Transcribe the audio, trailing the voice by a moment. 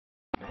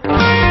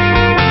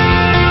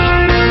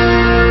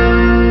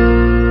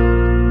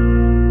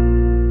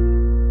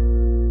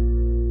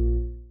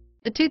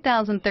The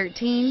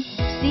 2013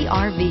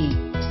 CR-V.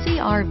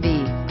 CR-V,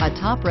 a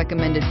top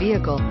recommended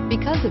vehicle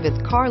because of its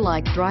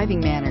car-like driving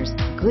manners,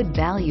 good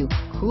value,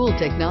 cool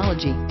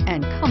technology,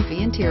 and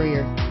comfy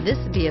interior. This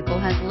vehicle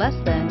has less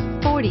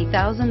than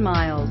 40,000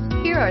 miles.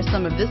 Here are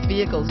some of this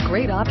vehicle's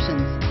great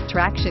options: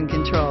 traction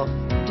control,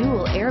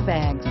 dual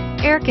airbags,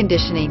 air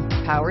conditioning,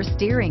 power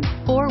steering,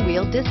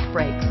 four-wheel disc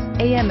brakes,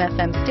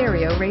 AM/FM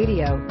stereo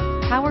radio,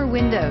 power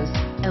windows,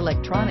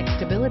 electronic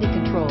stability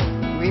control,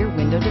 rear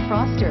window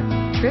defroster,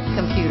 trip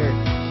computer.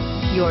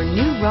 Your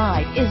new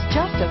ride is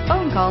just a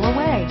phone call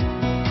away.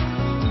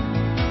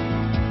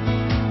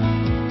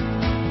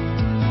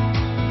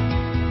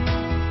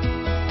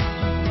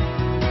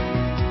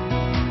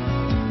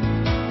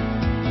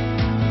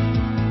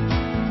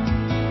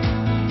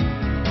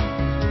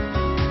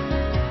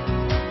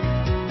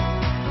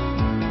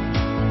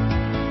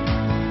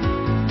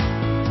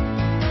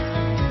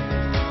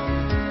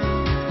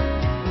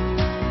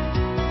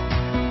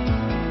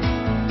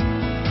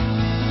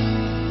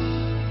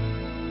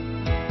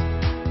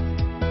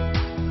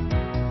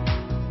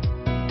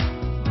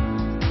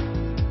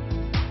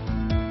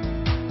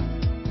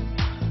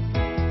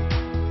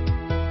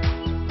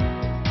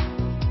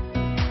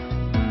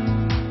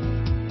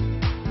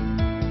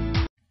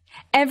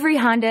 Every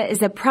Honda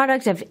is a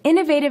product of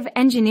innovative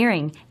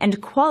engineering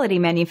and quality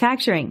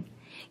manufacturing.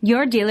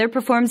 Your dealer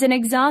performs an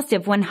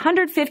exhaustive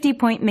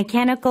 150-point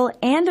mechanical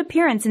and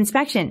appearance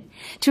inspection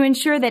to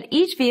ensure that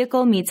each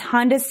vehicle meets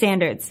Honda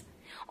standards.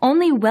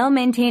 Only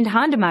well-maintained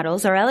Honda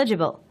models are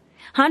eligible.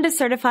 Honda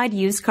certified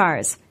used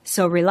cars,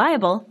 so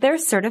reliable they're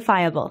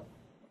certifiable.